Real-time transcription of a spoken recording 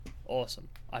Awesome.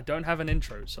 I don't have an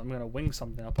intro, so I'm going to wing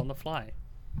something up on the fly.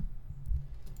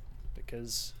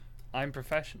 Because I'm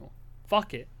professional.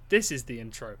 Fuck it. This is the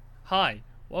intro. Hi,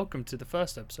 welcome to the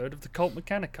first episode of the Cult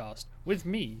Mechanicast. With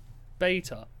me,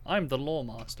 Beta. I'm the lore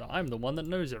master. I'm the one that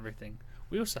knows everything.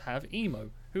 We also have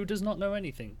Emo, who does not know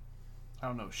anything. I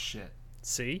don't know shit.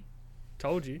 See?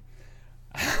 Told you.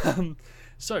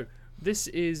 So, this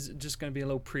is just going to be a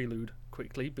little prelude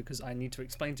quickly because I need to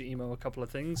explain to Emo a couple of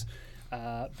things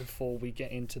before we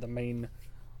get into the main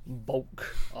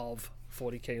bulk of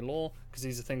 40k lore, because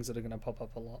these are things that are going to pop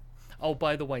up a lot. Oh,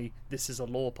 by the way, this is a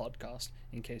lore podcast,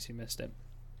 in case you missed it.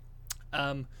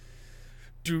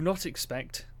 Do not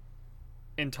expect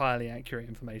entirely accurate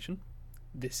information.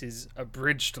 This is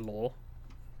abridged lore.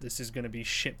 This is going to be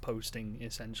shitposting,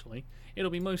 essentially.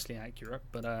 It'll be mostly accurate,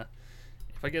 but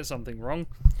if I get something wrong,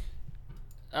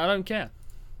 I don't care.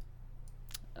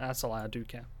 That's a lie, I do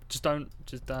care. Just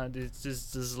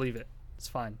leave it. It's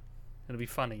fine. It'll be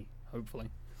funny, hopefully.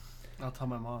 I'll tell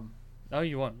my mom. No,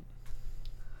 you won't.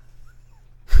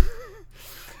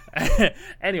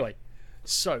 Anyway,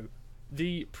 so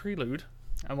the prelude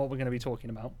and what we're going to be talking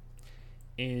about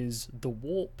is the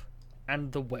warp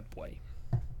and the webway,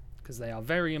 because they are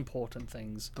very important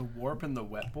things. The warp and the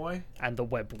wet boy? And the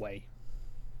webway.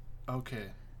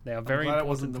 Okay. They are very I'm glad important it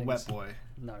wasn't things. the wet boy.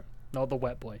 No, not the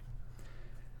wet boy.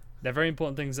 They're very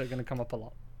important things that are going to come up a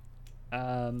lot.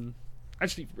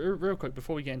 Actually, real quick,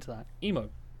 before we get into that,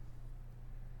 Emo.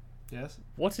 Yes?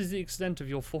 What is the extent of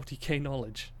your 40k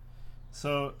knowledge?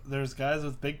 So, there's guys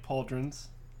with big pauldrons.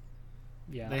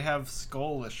 Yeah. They have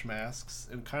skullish masks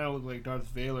and kind of look like Darth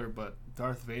Vader,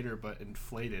 but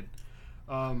inflated.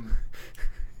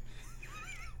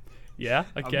 Yeah,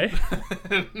 okay.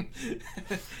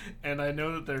 And I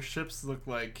know that their ships look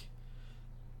like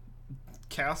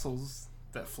castles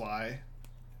that fly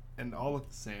and all look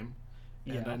the same.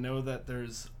 And Yeah. I know that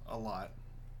there's a lot.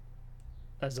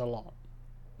 There's a lot.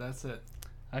 That's it.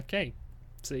 Okay.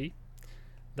 See?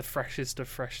 The freshest of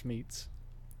fresh meats.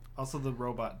 Also the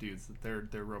robot dudes, they're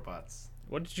robots.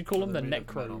 What did you call them? The They're made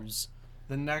of metal. Necros.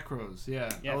 The Necros,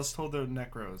 yeah. Yes. I was told they're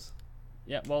Necros.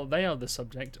 Yeah, well, they are the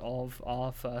subject of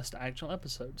our first actual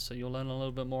episode, so you'll learn a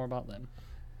little bit more about them.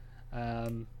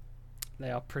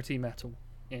 They are pretty metal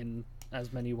in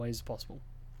as many ways as possible.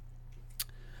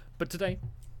 But today,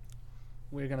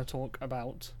 we're going to talk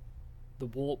about the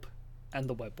warp and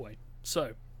the webway.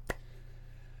 So,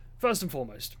 first and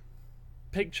foremost,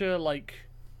 picture a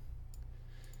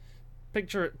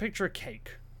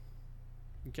cake.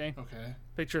 Okay? Okay.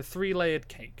 Picture a 3-layered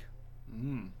cake.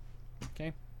 Mm.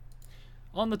 Okay?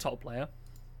 On the top layer,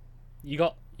 you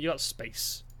got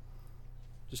space.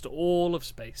 Just all of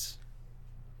space.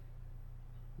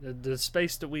 The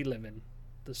space that we live in.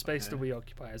 The space that we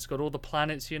occupy. It's got all the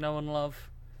planets you know and love.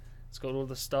 It's got all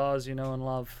the stars you know and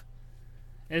love.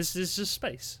 It's just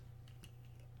space.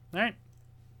 Alright?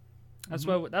 That's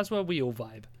where we all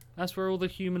vibe. That's where all the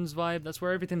humans vibe. That's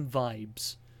where everything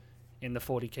vibes in the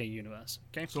 40k universe.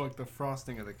 Okay? So like the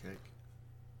frosting of the cake.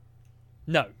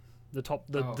 No. The top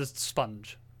the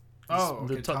sponge. Oh,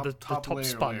 okay. The top layer,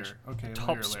 sponge. Layer. Okay,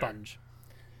 Top layer. sponge.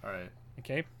 Alright.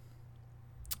 Okay?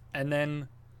 And then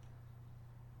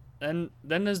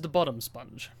there's the bottom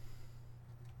sponge.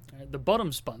 The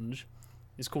bottom sponge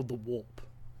is called the warp.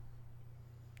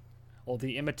 Or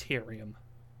the immaterium.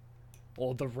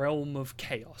 Or the realm of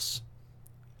chaos.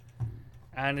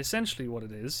 And essentially what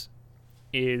it is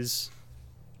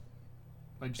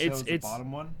Like you said, it's the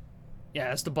bottom one?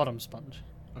 Yeah, it's the bottom sponge.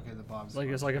 Okay, the bottom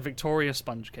sponge. It's like a Victoria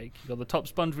sponge cake. You got the top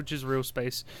sponge, which is real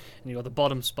space, and you got the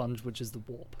bottom sponge, which is the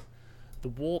warp. The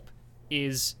warp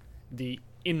is the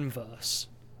inverse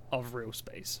of real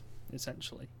space,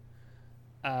 essentially.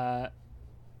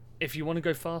 If you want to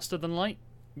go faster than light,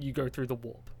 you go through the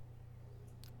warp.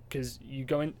 Because you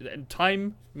go in... And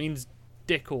time means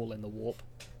dick all in the warp.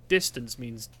 Distance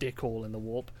means dick all in the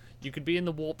warp. You could be in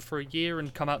the warp for a year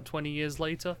and come out 20 years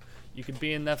later. You could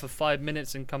be in there for 5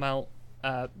 minutes and come out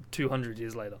 200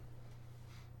 years later.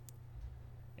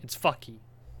 It's fucky.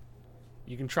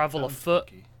 You can travel a foot.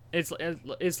 Funky.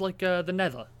 It's like the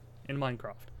Nether in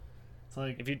Minecraft. It's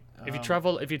like If you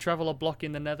travel a block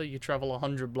in the Nether, you travel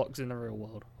 100 blocks in the real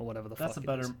world, or whatever the fuck.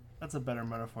 That's a better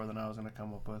metaphor than I was gonna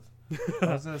come up with.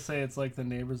 I was gonna say it's like the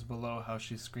neighbors below, how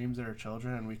she screams at her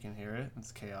children and we can hear it.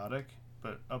 It's chaotic,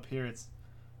 but up here it's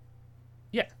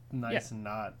nice and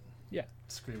not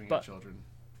screaming at children.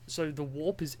 So the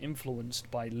warp is influenced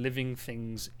by living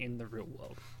things in the real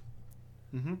world.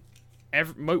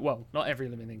 Mm-hmm. Well, not every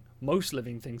living thing. Most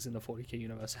living things in the 40k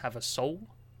universe have a soul.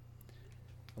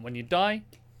 And when you die,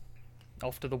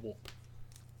 off to the warp.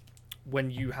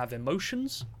 When you have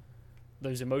emotions,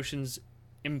 those emotions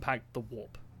impact the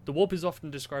warp. The warp is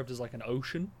often described as like an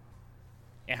ocean.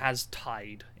 It has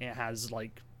tide. It has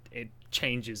like it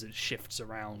changes. It shifts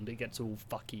around. It gets all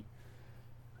fucky.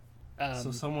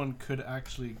 So someone could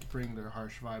actually bring their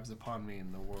harsh vibes upon me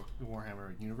in the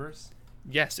Warhammer universe?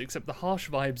 Yes, except the harsh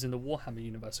vibes in the Warhammer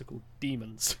universe are called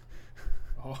demons.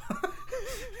 Oh.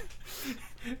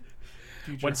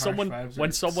 when someone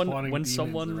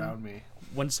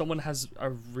has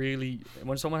really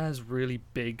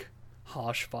big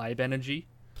harsh vibe energy,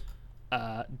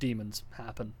 demons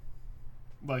happen.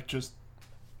 Like just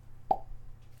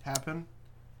happen,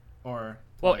 or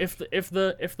well, like... if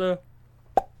the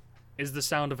is the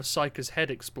sound of a psyker's head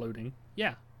exploding,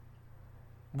 yeah.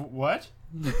 What?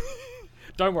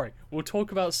 Don't worry, we'll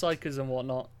talk about psykers and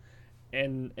whatnot.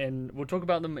 And we'll talk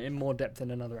about them in more depth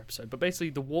in another episode. But basically,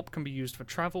 the warp can be used for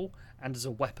travel and as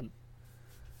a weapon.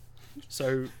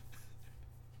 So,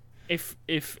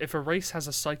 if a race has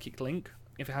a psychic link,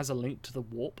 if it has a link to the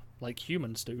warp, like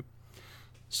humans do,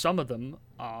 some of them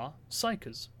are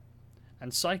psykers.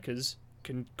 And psykers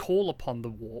can call upon the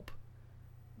warp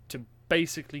to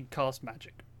basically cast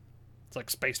magic. It's like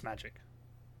space magic.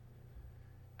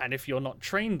 And if you're not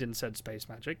trained in said space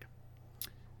magic,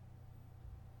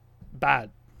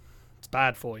 bad. It's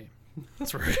bad for you.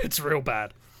 It's real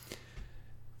bad.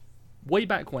 Way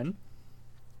back when,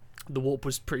 the warp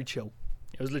was pretty chill.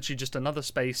 It was literally just another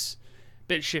space,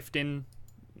 bit shifting.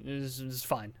 It was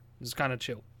fine. It was kind of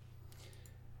chill.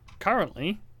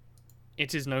 Currently,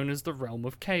 it is known as the realm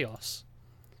of chaos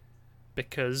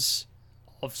because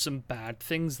of some bad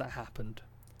things that happened.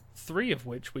 3 of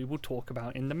which we will talk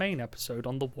about in the main episode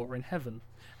on the War in Heaven,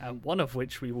 and 1 of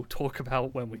which we will talk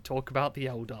about when we talk about the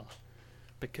Eldar,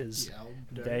 because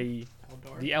the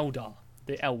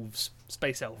elves,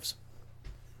 space elves.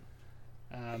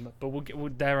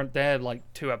 But they're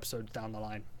like 2 episodes down the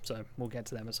line, so we'll get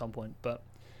to them at some point. But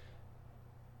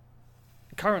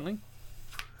currently,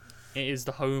 it is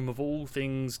the home of all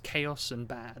things chaos and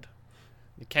bad.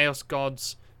 The chaos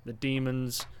gods, the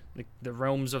demons, the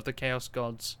realms of the chaos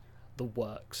gods, the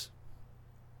works.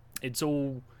 It's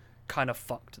all kind of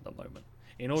fucked at the moment.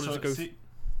 In order to go...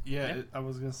 I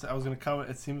was gonna comment.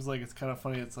 It seems like it's kind of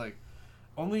funny. It's like,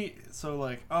 only... So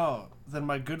like, oh, then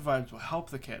my good vibes will help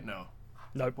the cat. No.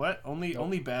 Nope. What?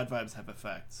 Only bad vibes have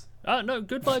effects. No,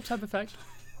 good vibes have effect.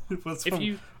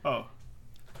 Oh.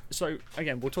 So,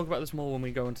 again, we'll talk about this more when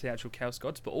we go into the actual Chaos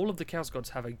Gods, but all of the Chaos Gods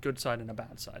have a good side and a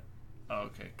bad side. Oh,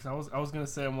 okay. Because I was going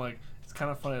to say, I'm like, it's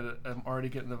kind of funny that I'm already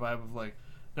getting the vibe of like,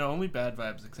 no, only bad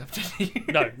vibes accepted here.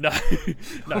 No.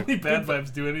 Only bad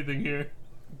vibes do anything here.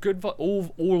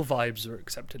 All vibes are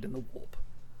accepted in the warp.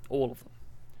 All of them.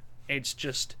 It's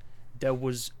just, there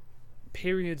was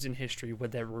periods in history where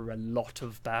there were a lot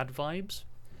of bad vibes,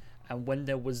 and when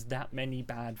there was that many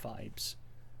bad vibes,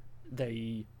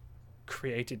 they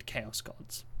created Chaos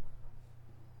Gods.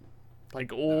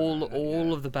 Like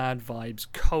all of the bad vibes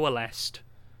coalesced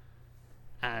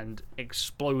and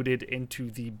exploded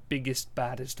into the biggest,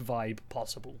 baddest vibe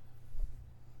possible.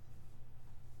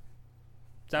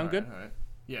 Sound good? All right.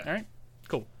 Yeah. Alright?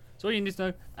 Cool. So all you need to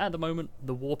know, at the moment,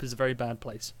 the warp is a very bad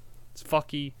place. It's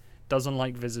fucky, doesn't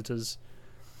like visitors.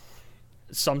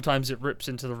 Sometimes it rips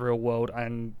into the real world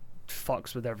and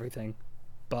fucks with everything.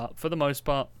 But for the most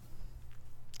part,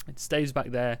 it stays back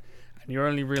there, and you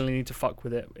only really need to fuck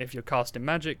with it if you're casting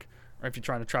magic or if you're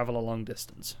trying to travel a long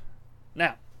distance.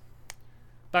 Now,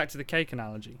 back to the cake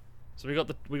analogy. So we got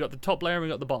the top layer and we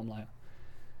got the bottom layer.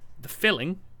 The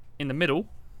filling in the middle,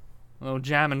 a little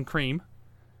jam and cream,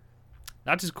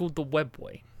 that is called the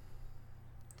webway.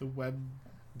 The web.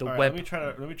 The All web.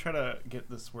 right, let me try to get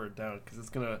this word down because it's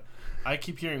gonna. I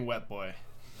keep hearing wet boy.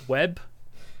 Web.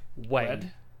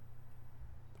 Way.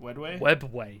 Wedway.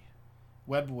 Webway.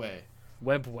 Webway.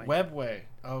 Webway. Webway.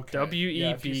 Okay.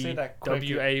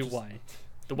 WEBWAY.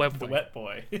 The webway. The wet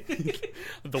boy.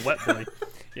 The wet boy.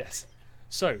 Yes.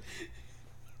 So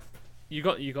you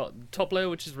got the top layer,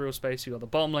 which is real space. You got the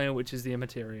bottom layer, which is the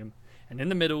immaterium, and in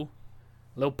the middle,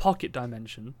 a little pocket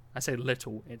dimension. I say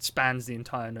little; it spans the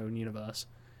entire known universe.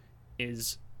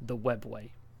 Is the webway.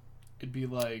 It'd be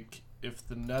like if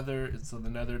the nether, it's the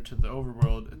nether to the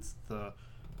overworld. It's the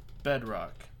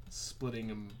bedrock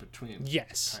splitting in between.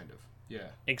 Yes. Kind of. Yeah.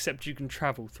 Except you can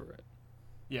travel through it.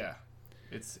 Yeah.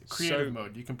 It's creative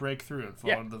mode. You can break through and fall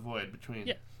into the void between.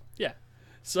 Yeah. Yeah.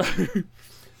 So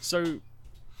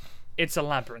it's a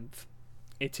labyrinth.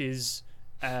 It is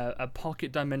a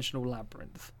pocket dimensional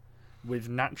labyrinth with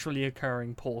naturally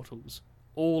occurring portals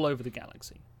all over the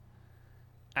galaxy.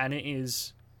 And it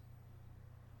is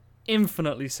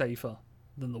infinitely safer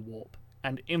than the warp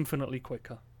and infinitely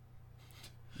quicker.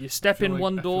 You step in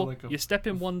one door, like you step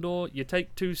in one door, you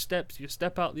take 2 steps, you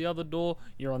step out the other door,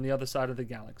 you're on the other side of the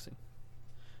galaxy.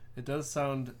 It does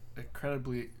sound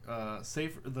incredibly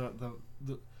safe. The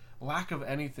lack of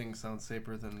anything sounds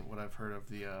safer than what I've heard of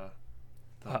the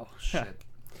shit.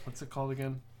 What's it called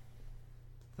again?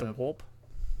 The warp?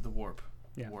 The warp.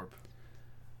 Yeah. Warp.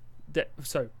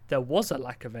 So, there was a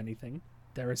lack of anything.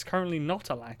 There is currently not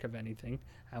a lack of anything,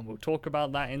 and we'll talk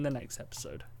about that in the next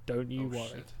episode. Don't you worry.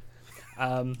 Shit.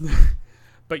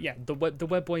 But yeah, the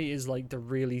webway is like the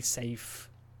really safe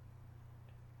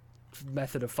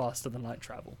method of faster than light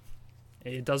travel.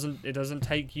 It doesn't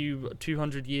take you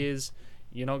 200 years.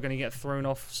 You're not going to get thrown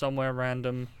off somewhere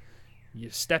random. You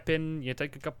step in, you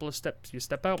take a couple of steps, you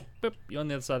step out, boop, you're on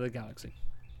the other side of the galaxy.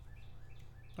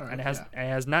 All right, And it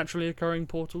has naturally occurring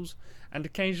portals, and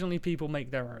occasionally people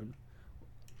make their own.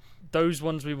 Those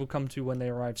ones we will come to when they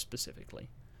arrive specifically.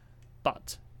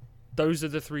 But those are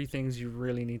the 3 things you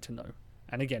really need to know.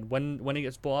 And again, when it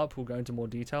gets brought up, we'll go into more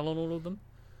detail on all of them.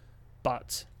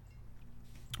 But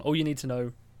all you need to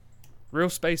know: real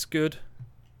space good,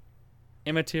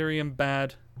 Immaterium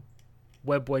bad,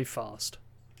 webway fast.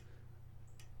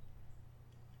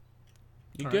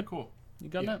 You all good? Right, cool. You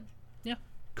got that? Yeah.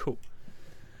 Cool.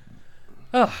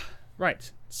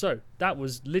 Right. So that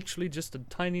was literally just a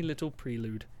tiny little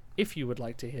prelude. If you would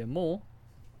like to hear more,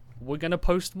 we're gonna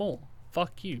post more.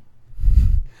 Fuck you.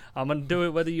 I'm gonna do it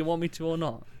whether you want me to or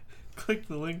not. Click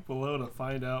the link below to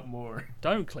find out more.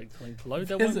 Don't click the link below.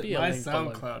 There won't be a link below.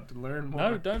 Visit my SoundCloud to learn more.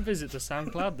 No, don't visit the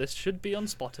SoundCloud. This should be on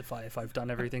Spotify if I've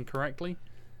done everything correctly.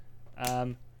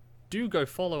 Do go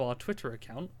follow our Twitter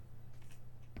account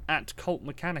at Cult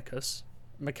Mechanicus.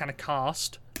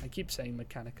 Mechanicast. I keep saying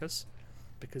Mechanicus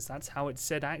because that's how it's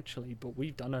said actually, but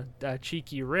we've done a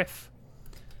cheeky riff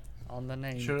on the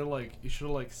name. You should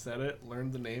have said it,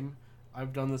 learned the name.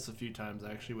 I've done this a few times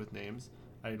actually with names.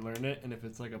 I learn it, and if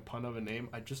it's like a pun of a name,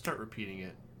 I just start repeating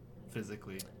it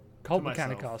physically. Cult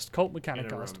Mechanicast, Cult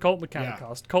Mechanicast, Cult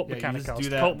Mechanicast, Cult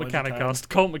Mechanicast, Cult Mechanicast,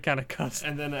 Cult Mechanicast.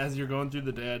 And then as you're going through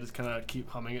the day, I just kind of keep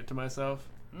humming it to myself.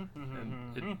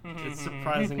 And it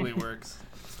surprisingly works.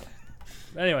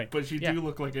 Anyway. But you do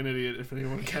look like an idiot if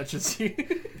anyone catches you.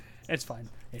 It's fine.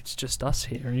 It's just us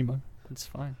here, Emo. It's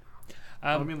fine.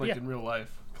 I mean in real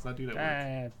life, because I do that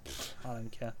work. I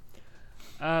don't care.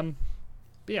 But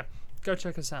yeah, go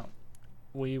check us out.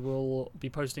 We will be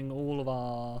posting all of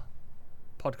our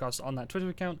podcasts on that Twitter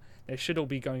account. They should all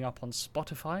be going up on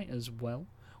Spotify as well,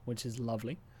 which is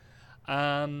lovely.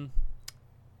 And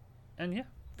yeah,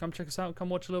 come check us out. Come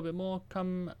watch a little bit more.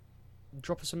 Come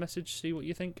drop us a message, see what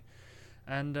you think.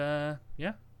 And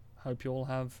yeah, hope you all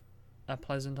have a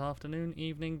pleasant afternoon,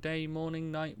 evening, day,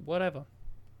 morning, night, whatever.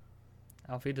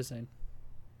 Auf Wiedersehen.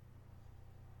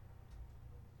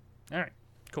 Alright,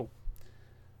 cool.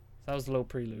 That was the little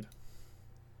prelude.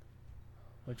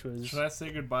 Which was... Should I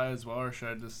say goodbye as well, or should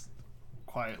I just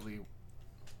quietly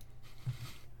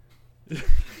let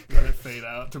it fade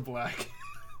out to black?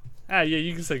 Yeah,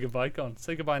 you can say goodbye. Go on,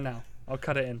 say goodbye now. I'll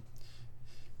cut it in.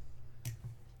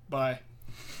 Bye.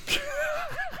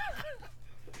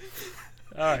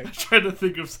 Alright. I tried to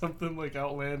think of something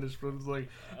outlandish, but it's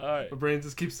alright. My brain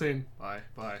just keeps saying bye,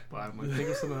 bye, bye. I'm think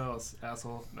of something else,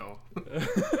 asshole. No.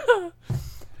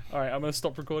 Alright, I'm gonna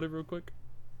stop recording real quick.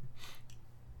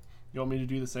 You want me to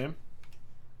do the same?